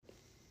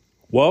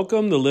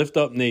Welcome to Lift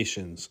Up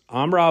Nations.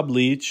 I'm Robb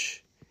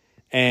Leech,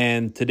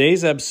 and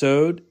today's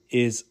episode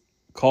is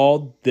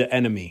called The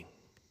Enemy.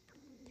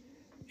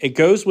 It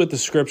goes with the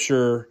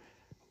scripture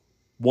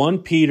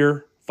 1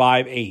 Peter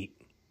 5:8.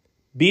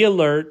 Be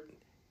alert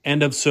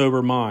and of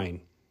sober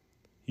mind.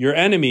 Your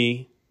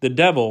enemy, the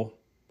devil,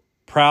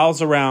 prowls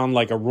around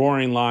like a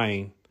roaring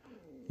lion,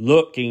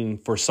 looking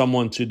for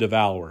someone to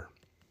devour.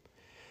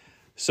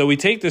 So we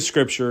take this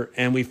scripture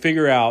and we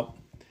figure out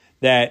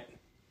that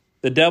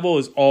the devil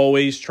is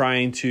always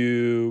trying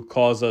to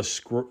cause us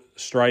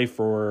strife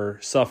or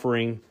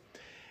suffering.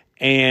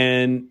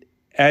 And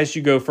as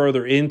you go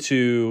further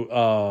into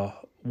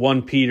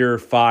 1 Peter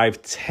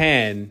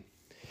 5:10,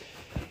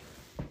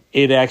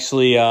 it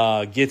actually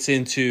gets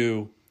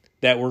into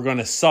that we're going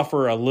to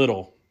suffer a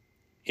little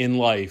in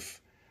life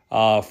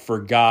for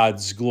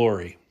God's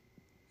glory.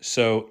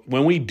 So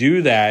when we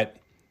do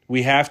that,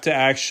 we have to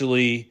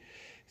actually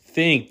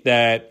think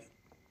that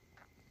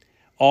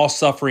all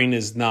suffering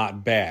is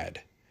not bad.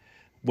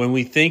 When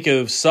we think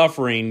of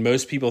suffering,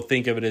 most people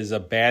think of it as a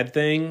bad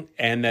thing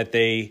and that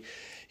they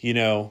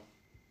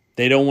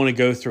don't want to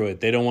go through it.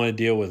 They don't want to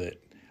deal with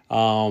it.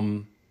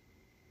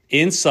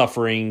 In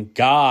suffering,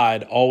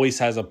 God always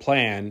has a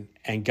plan,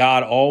 and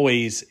God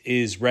always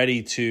is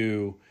ready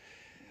to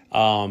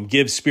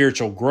give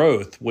spiritual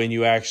growth when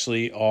you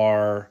actually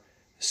are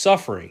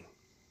suffering.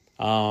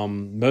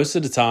 Most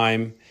of the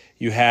time,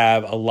 you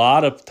have a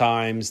lot of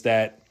times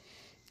that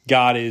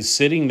God is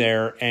sitting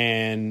there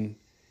and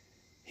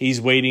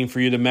he's waiting for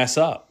you to mess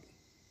up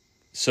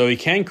so he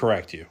can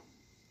correct you.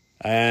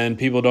 And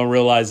people don't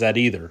realize that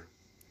either.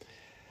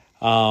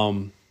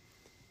 But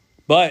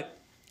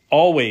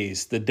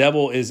always the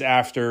devil is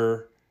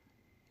after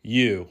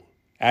you.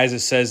 As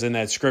it says in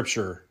that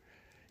scripture,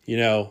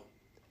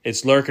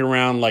 it's lurking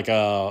around like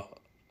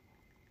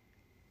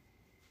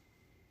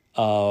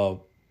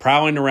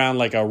prowling around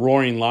like a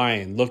roaring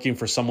lion looking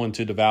for someone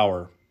to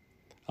devour.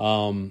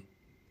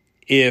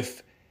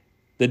 If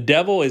the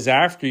devil is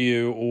after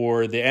you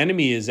or the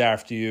enemy is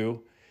after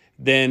you,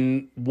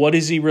 then what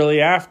is he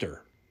really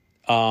after?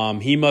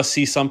 He must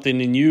see something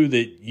in you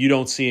that you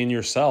don't see in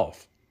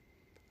yourself.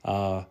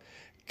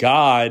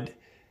 God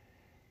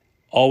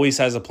always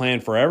has a plan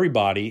for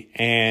everybody.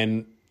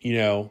 And,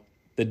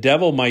 the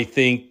devil might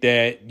think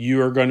that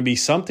you are going to be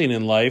something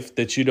in life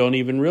that you don't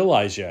even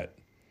realize yet.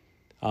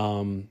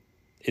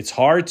 It's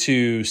hard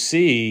to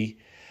see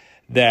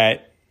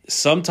that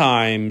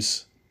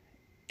sometimes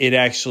it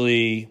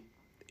actually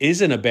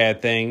isn't a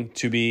bad thing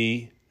to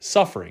be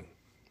suffering.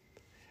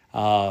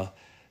 The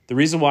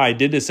reason why I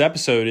did this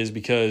episode is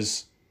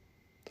because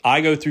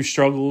I go through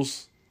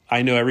struggles.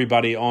 I know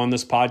everybody on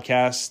this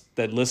podcast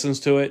that listens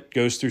to it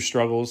goes through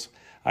struggles.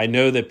 I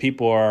know that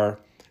people are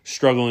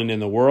struggling in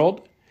the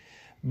world,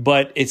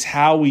 but it's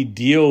how we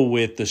deal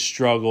with the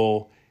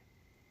struggle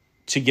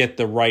to get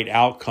the right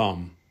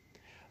outcome.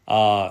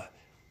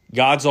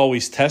 God's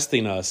always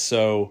testing us.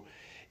 So,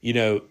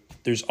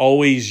 there's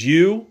always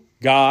you,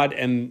 God,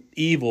 and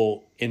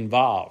evil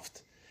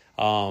involved.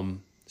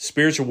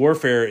 Spiritual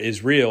warfare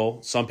is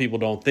real. Some people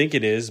don't think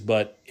it is,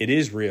 but it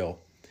is real.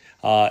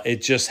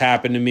 It just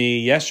happened to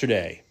me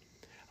yesterday.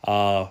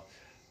 I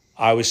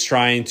was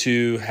trying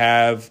to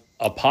have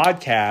a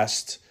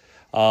podcast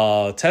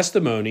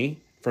testimony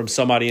from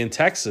somebody in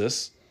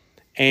Texas,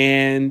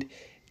 and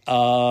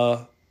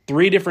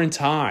 3 different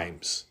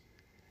times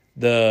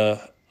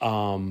the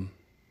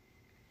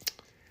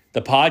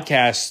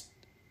podcast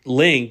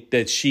link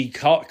that she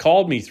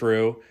called me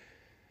through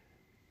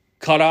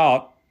cut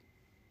out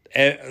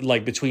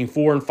like between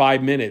 4 and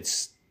 5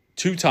 minutes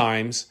 2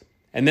 times.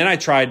 And then I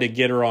tried to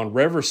get her on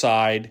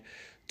Riverside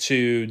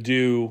to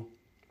do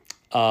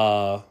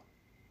a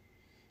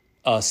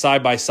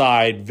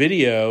side-by-side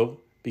video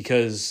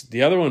because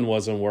the other one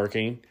wasn't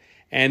working,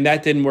 and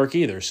that didn't work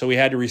either. So we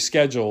had to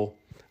reschedule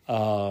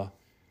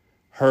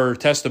her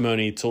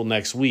testimony till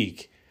next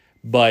week.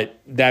 But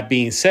that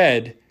being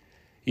said,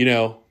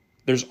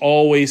 there's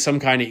always some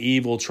kind of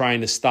evil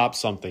trying to stop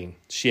something.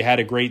 She had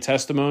a great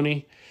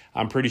testimony.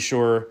 I'm pretty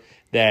sure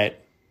that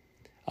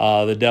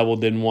the devil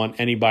didn't want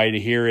anybody to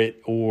hear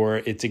it or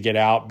it to get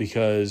out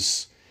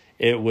because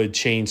it would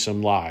change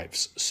some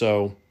lives.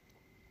 So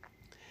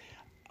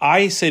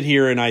I sit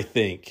here and I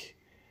think,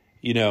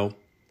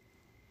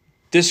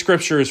 this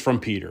scripture is from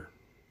Peter.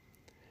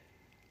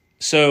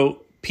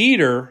 So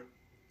Peter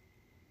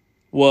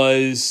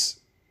was,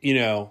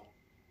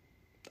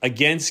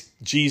 against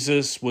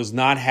Jesus, was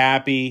not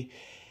happy.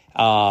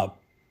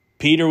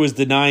 Peter was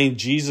denying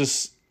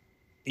Jesus,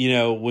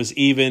 was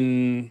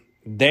even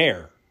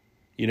there.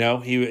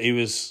 He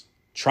was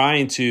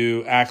trying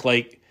to act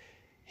like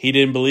he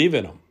didn't believe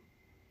in him.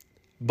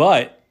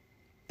 But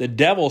the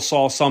devil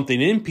saw something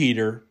in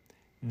Peter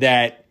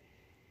that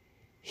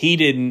he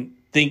didn't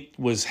think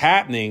was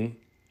happening.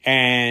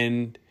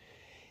 And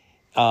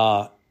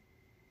if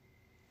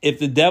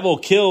the devil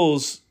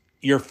kills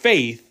your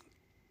faith,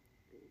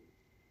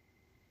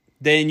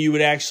 then you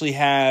would actually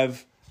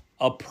have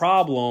a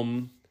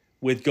problem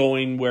with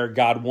going where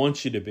God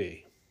wants you to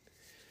be.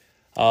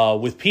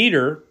 With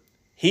Peter,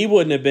 he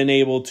wouldn't have been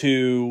able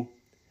to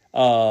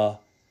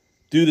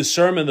do the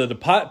sermon of the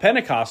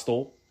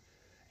Pentecostal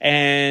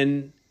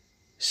and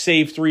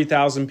save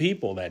 3,000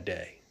 people that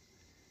day.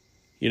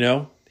 You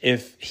know,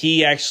 if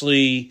he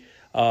actually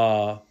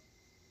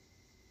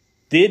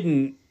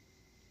didn't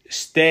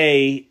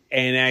stay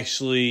and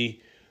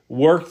actually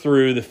work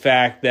through the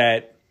fact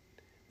that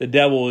the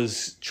devil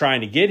is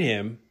trying to get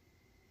him,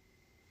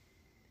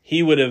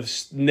 he would have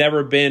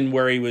never been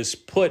where he was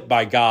put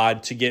by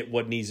God to get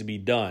what needs to be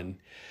done.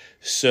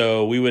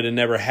 So we would have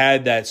never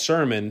had that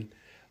sermon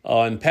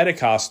on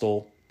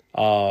Pentecostal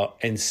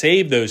and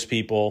saved those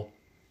people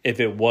if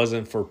it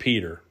wasn't for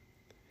Peter.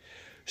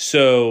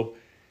 So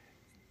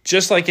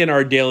just like in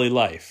our daily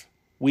life,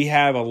 we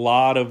have a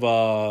lot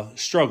of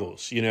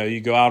struggles. You know,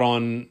 you go out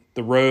on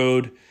the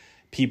road,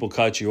 people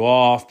cut you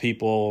off,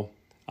 people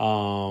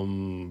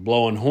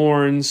blowing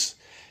horns.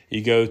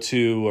 You go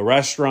to a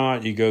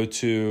restaurant, you go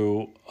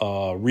to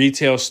a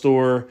retail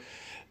store,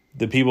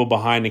 the people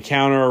behind the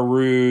counter are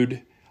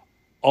rude.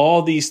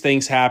 All these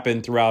things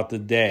happen throughout the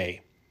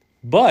day.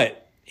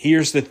 But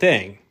here's the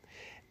thing.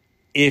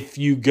 If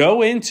you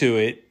go into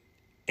it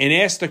and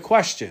ask the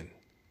question,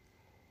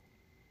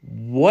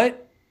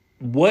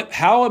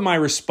 how am I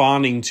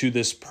responding to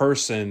this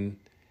person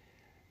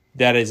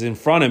that is in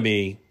front of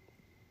me,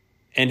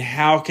 and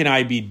how can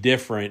I be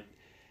different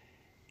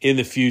in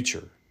the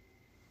future?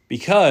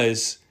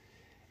 Because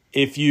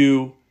if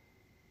you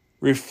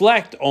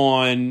reflect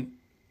on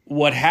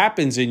what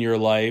happens in your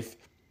life,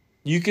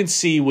 you can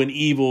see when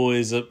evil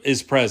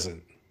is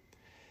present.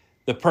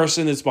 The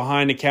person that's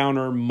behind the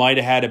counter might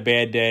have had a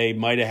bad day,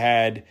 might have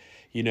had,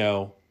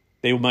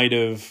 they might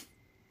have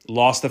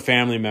lost a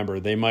family member.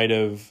 They might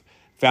have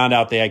found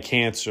out they had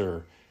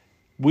cancer.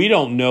 We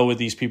don't know what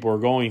these people are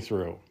going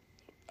through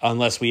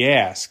unless we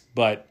ask,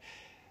 but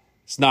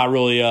it's not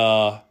really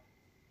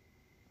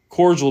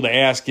cordial to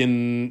ask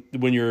when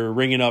you're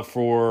ringing up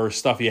for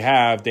stuff you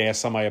have to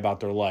ask somebody about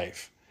their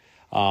life.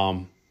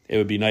 It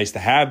would be nice to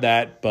have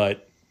that,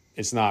 but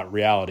it's not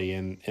reality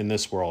in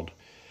this world.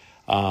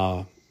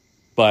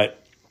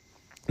 But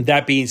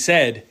that being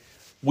said,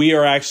 we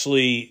are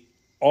actually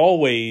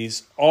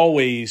always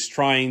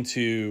trying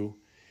to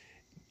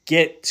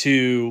get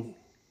to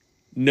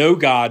know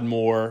God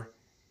more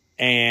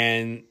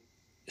and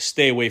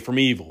stay away from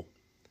evil.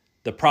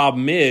 The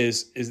problem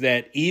is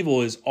that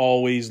evil is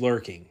always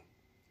lurking.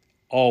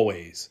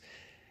 Always.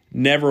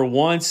 Never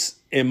once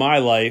in my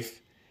life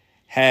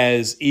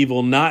has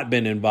evil not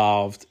been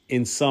involved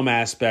in some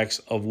aspects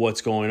of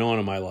what's going on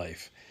in my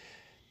life.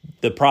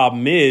 The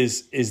problem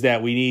is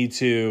that we need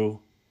to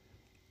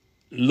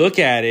look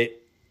at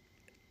it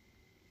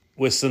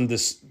with some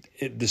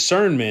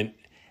discernment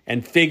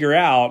and figure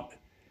out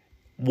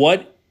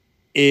what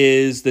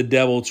is the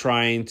devil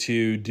trying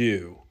to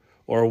do,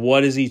 or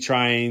what is he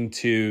trying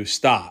to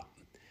stop?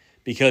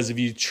 Because if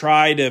you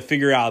try to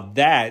figure out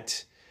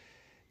that,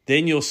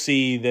 then you'll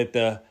see that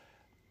the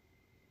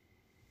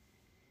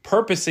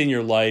purpose in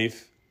your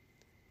life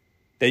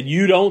that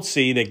you don't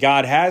see that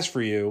God has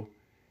for you,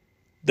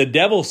 the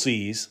devil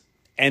sees,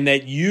 and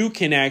that you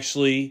can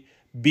actually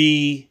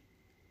be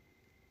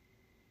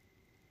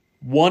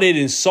wanted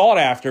and sought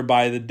after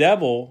by the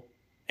devil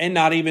and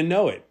not even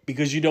know it,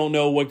 because you don't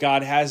know what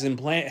God has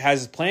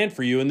planned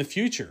for you in the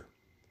future.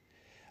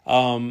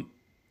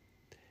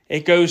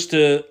 It goes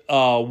to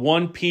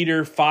 1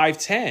 Peter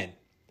 5:10.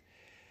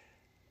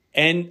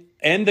 And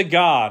the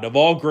God of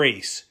all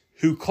grace,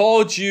 who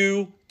called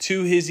you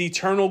to his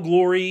eternal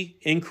glory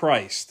in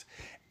Christ,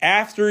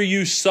 after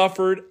you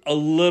suffered a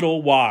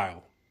little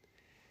while.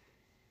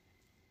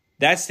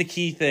 That's the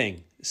key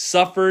thing.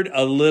 Suffered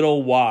a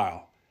little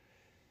while.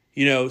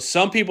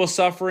 Some people's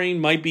suffering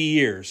might be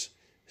years.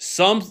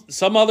 Some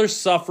other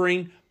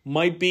suffering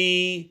might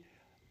be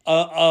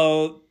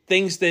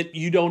things that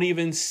you don't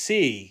even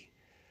see.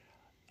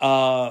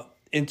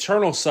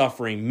 Internal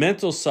suffering,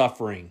 mental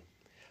suffering,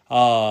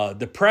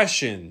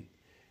 depression,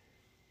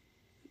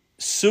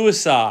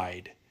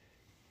 suicide,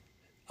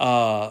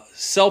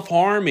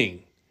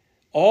 self-harming.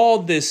 All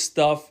this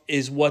stuff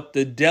is what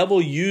the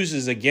devil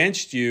uses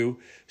against you,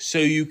 so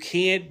you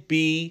can't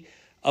be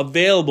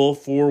available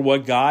for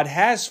what God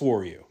has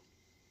for you.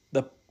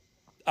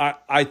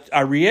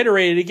 I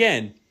reiterate it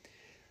again.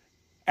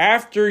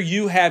 After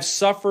you have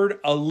suffered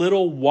a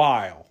little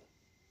while,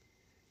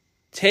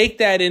 take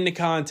that into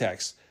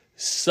context.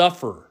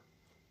 Suffer.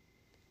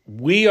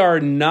 We are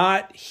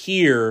not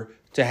here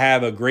to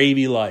have a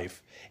gravy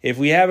life. If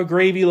we have a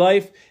gravy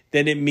life,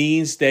 then it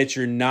means that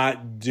you're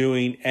not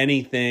doing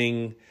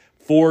anything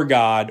for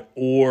God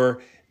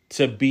or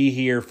to be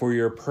here for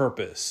your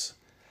purpose.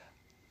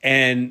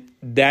 And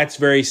that's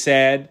very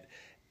sad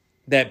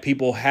that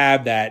people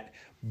have that.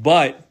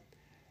 But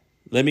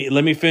let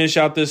me finish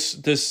out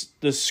this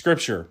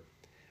scripture.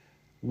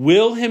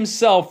 Will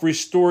himself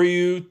restore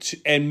you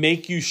and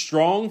make you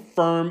strong,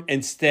 firm,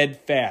 and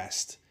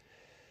steadfast.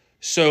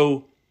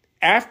 So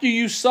after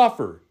you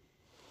suffer,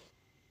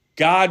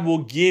 God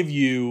will give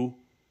you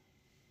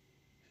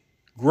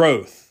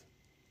growth.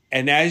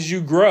 And as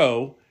you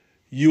grow,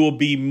 you will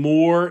be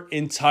more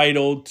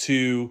entitled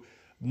to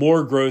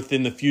more growth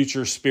in the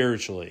future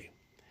spiritually.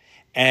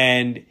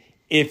 And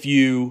if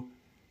you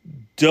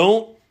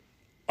don't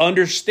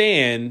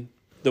understand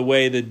the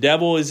way the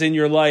devil is in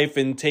your life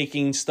and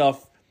taking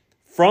stuff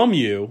from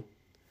you,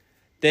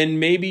 then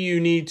maybe you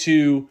need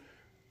to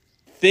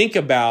think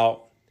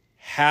about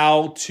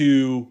how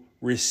to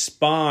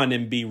respond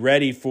and be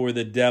ready for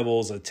the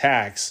devil's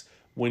attacks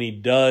when he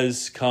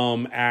does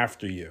come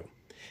after you.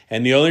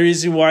 And the only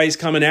reason why he's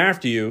coming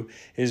after you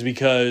is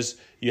because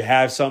you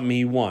have something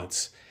he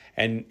wants.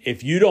 And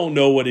if you don't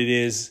know what it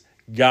is,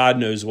 God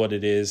knows what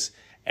it is.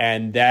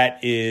 And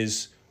that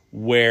is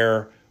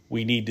where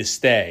we need to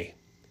stay.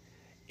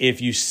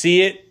 If you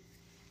see it,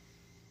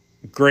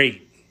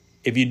 great.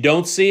 If you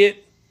don't see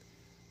it,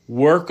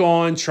 work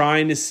on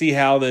trying to see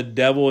how the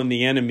devil and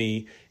the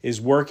enemy is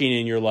working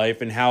in your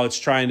life and how it's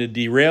trying to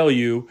derail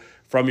you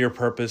from your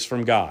purpose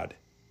from God.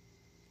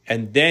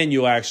 And then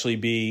you'll actually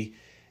be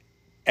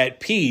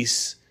at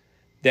peace,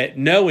 that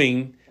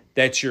knowing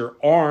that you're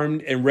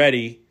armed and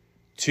ready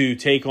to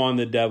take on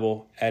the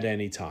devil at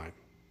any time.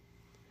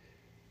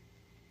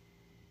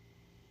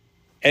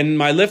 And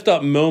my lift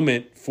up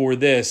moment for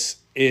this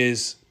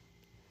is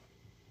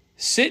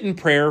sit in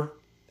prayer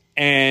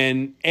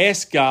and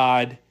ask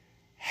God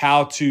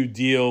how to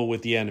deal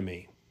with the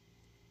enemy.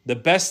 The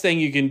best thing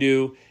you can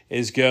do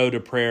is go to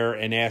prayer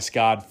and ask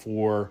God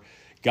for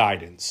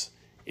guidance.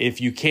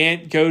 If you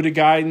can't go to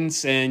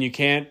guidance and you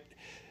can't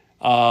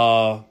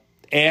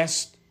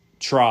ask,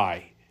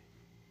 try.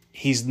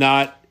 He's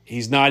not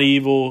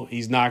evil.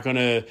 He's not going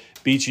to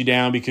beat you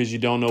down because you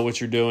don't know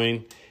what you're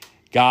doing.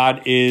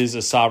 God is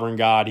a sovereign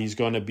God. He's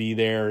going to be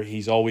there.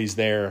 He's always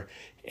there.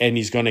 And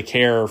he's going to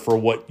care for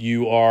what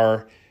you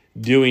are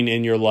doing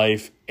in your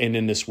life and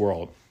in this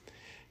world.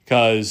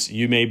 Because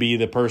you may be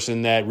the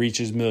person that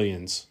reaches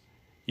millions.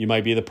 You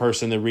might be the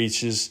person that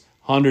reaches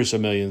hundreds of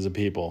millions of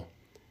people.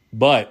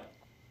 But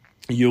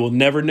you will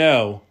never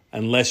know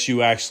unless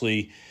you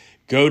actually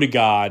go to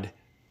God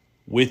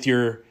with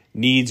your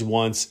needs,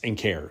 wants, and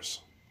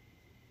cares.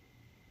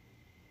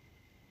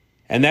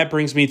 And that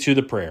brings me to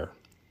the prayer.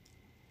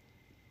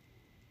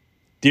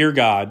 Dear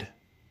God,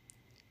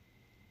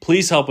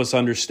 please help us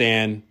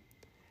understand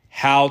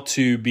how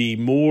to be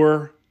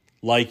more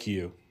like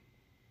you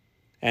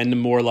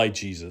and more like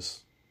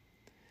Jesus.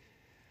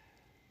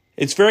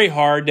 It's very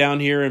hard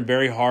down here and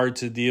very hard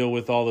to deal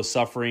with all the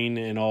suffering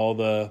and all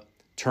the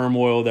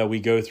turmoil that we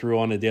go through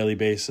on a daily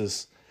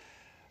basis.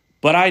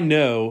 But I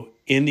know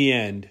in the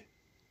end,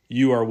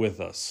 you are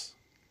with us.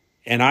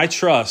 And I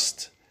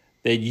trust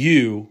that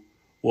you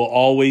will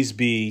always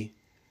be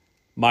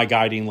my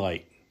guiding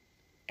light.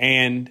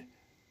 And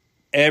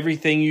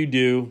everything you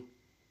do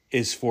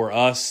is for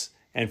us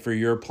and for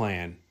your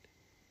plan.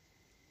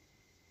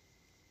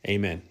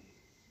 Amen.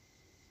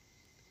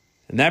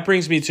 And that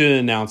brings me to the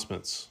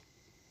announcements.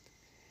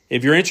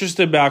 If you're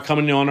interested about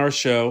coming on our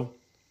show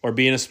or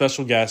being a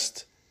special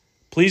guest,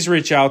 please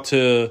reach out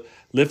to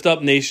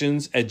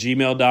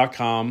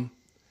liftupnations@gmail.com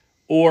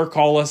or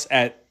call us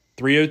at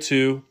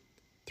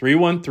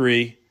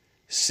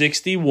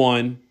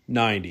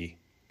 302-313-6190.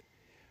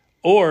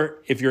 Or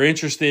if you're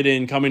interested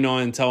in coming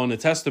on and telling a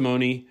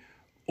testimony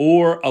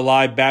or a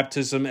live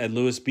baptism at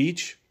Lewis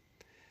Beach,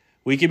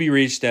 we can be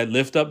reached at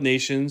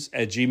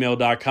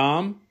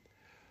liftupnations@gmail.com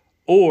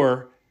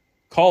or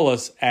call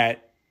us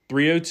at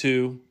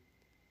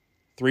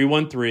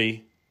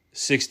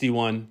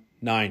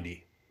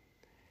 302-313-6190.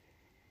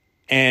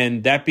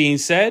 And that being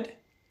said,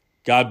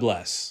 God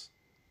bless.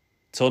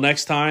 Till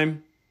next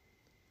time,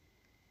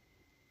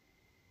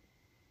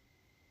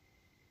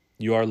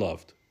 you are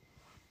loved.